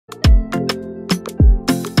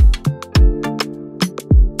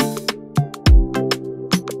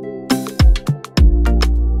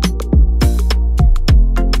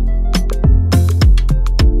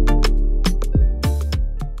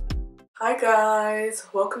guys,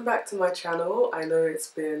 welcome back to my channel. I know it's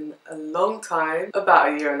been a long time,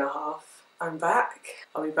 about a year and a half. I'm back.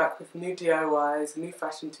 I'll be back with new DIYs, new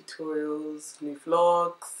fashion tutorials, new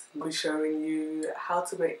vlogs. I'll be showing you how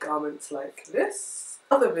to make garments like this.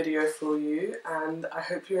 Another video for you, and I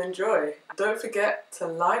hope you enjoy. Don't forget to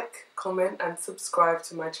like, comment and subscribe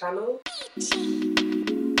to my channel.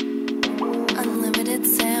 Unlimited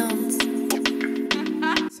sounds.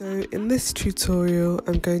 So in this tutorial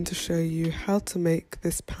I'm going to show you how to make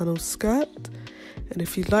this panel skirt, and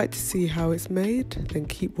if you'd like to see how it's made then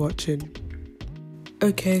keep watching.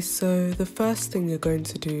 Okay, so the first thing you're going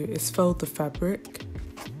to do is fold the fabric,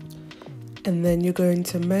 and then you're going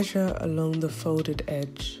to measure along the folded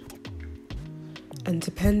edge, and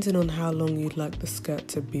depending on how long you'd like the skirt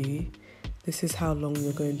to be, this is how long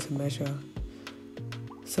you're going to measure.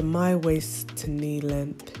 So my waist to knee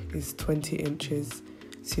length is 20 inches.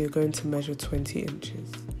 So you're going to measure 20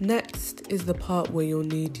 inches. Next is the part where you'll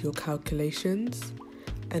need your calculations,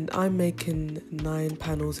 and I'm making 9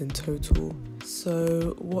 panels in total.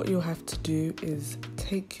 So what you'll have to do is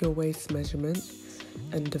take your waist measurement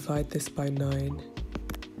and divide this by 9.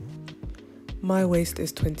 My waist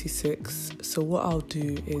is 26, so what I'll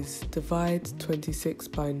do is divide 26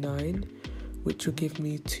 by 9, which will give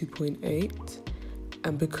me 2.8,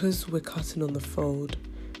 and because we're cutting on the fold,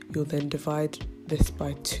 you'll then divide this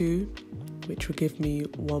by 2, which will give me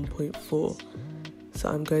 1.4. So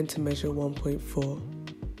I'm going to measure 1.4.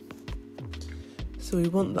 So we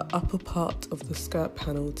want the upper part of the skirt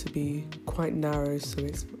panel to be quite narrow so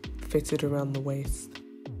it's fitted around the waist.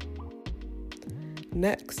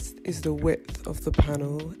 Next is the width of the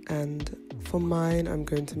panel, and for mine I'm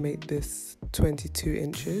going to make this 22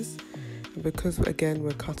 inches. And because again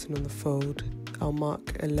we're cutting on the fold, I'll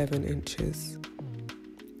mark 11 inches.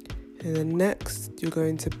 And then next, you're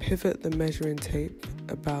going to pivot the measuring tape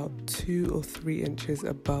about 2 or 3 inches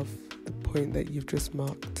above the point that you've just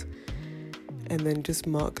marked. And then just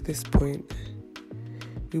mark this point.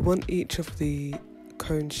 We want each of the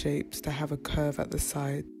cone shapes to have a curve at the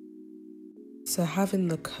side. So having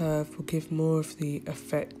the curve will give more of the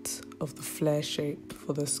effect of the flare shape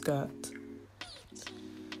for the skirt.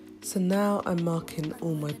 So now I'm marking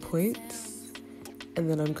all my points, and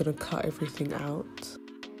then I'm going to cut everything out.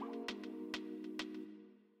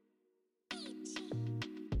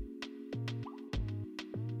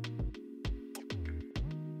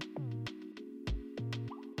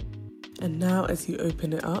 And now as you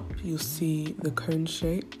open it up, you'll see the cone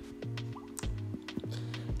shape.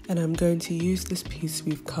 And I'm going to use this piece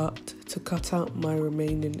we've cut to cut out my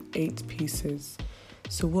remaining 8 pieces.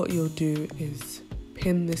 So what you'll do is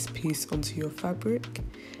pin this piece onto your fabric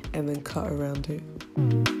and then cut around it.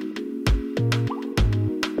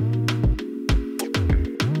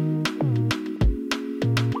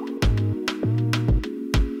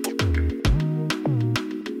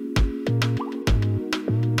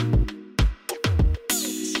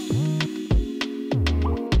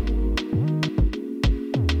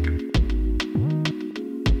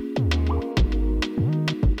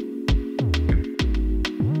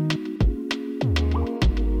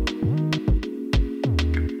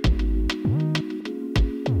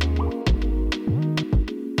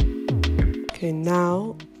 Okay,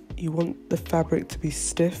 now you want the fabric to be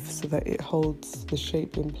stiff so that it holds the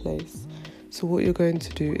shape in place. So what you're going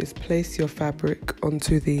to do is place your fabric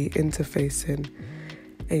onto the interfacing,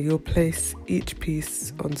 and you'll place each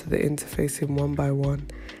piece onto the interfacing one by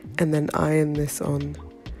one, and then iron this on.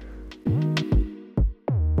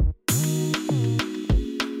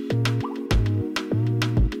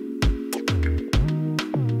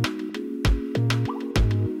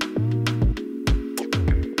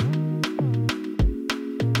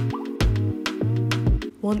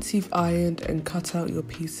 Once you've ironed and cut out your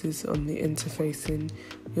pieces on the interfacing,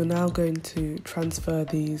 you're now going to transfer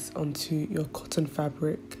these onto your cotton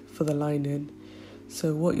fabric for the lining.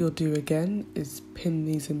 So what you'll do again is pin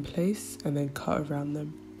these in place and then cut around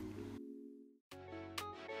them.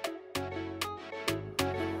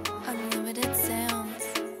 Unlimited sounds.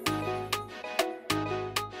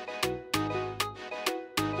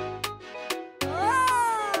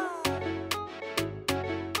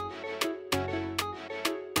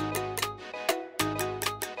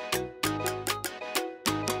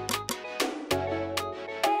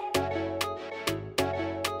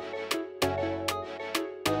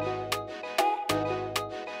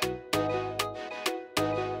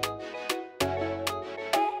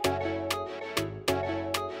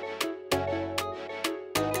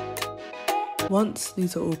 Once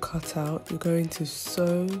these are all cut out, you're going to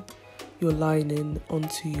sew your lining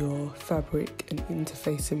onto your fabric and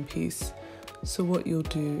interfacing piece. So what you'll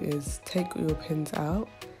do is take your pins out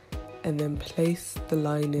and then place the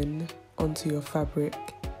lining onto your fabric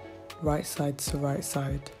right side to right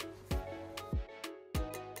side.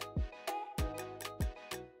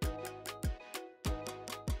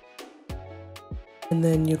 And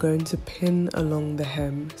then you're going to pin along the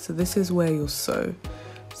hem. So this is where you'll sew.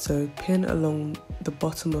 So pin along the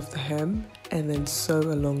bottom of the hem and then sew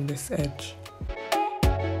along this edge.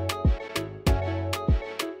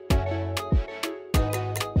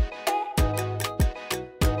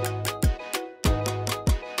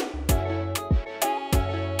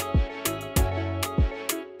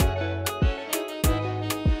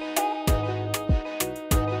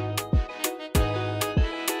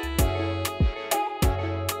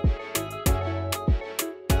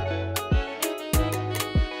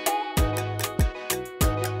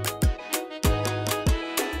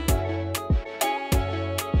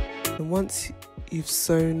 Once you've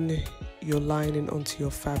sewn your lining onto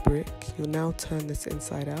your fabric, you'll now turn this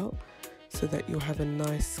inside out so that you'll have a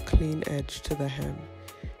nice clean edge to the hem.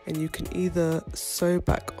 And you can either sew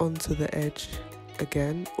back onto the edge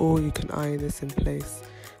again, or you can iron this in place.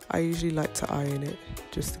 I usually like to iron it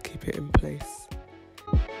just to keep it in place.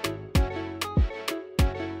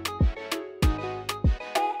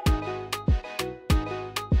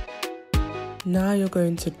 Now you're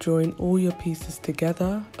going to join all your pieces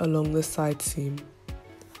together along the side seam.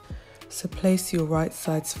 So place your right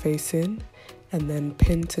sides facing and then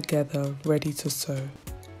pin together, ready to sew.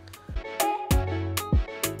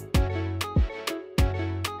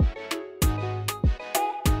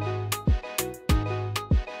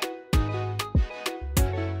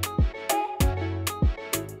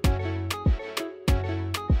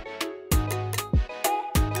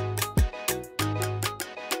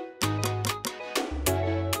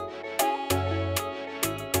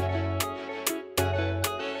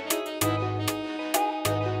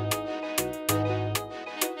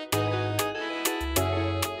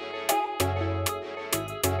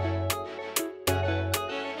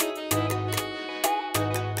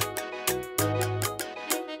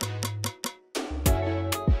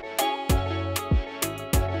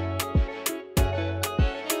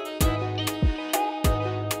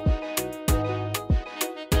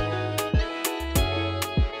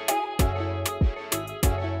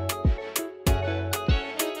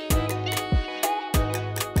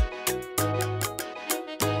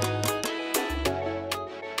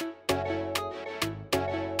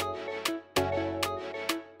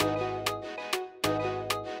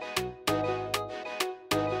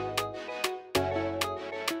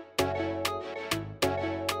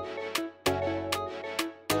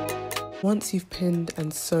 Once you've pinned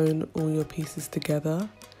and sewn all your pieces together,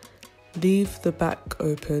 leave the back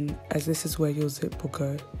open as this is where your zip will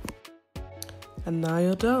go. And now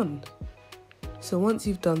you're done. So once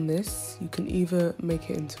you've done this, you can either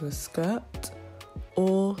make it into a skirt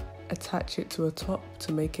or attach it to a top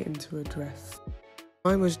to make it into a dress.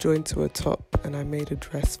 Mine was joined to a top and I made a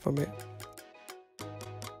dress from it.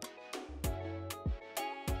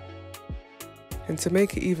 And to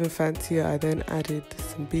make it even fancier, I then added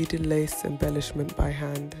some beaded lace embellishment by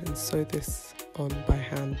hand and sewed this on by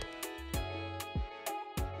hand.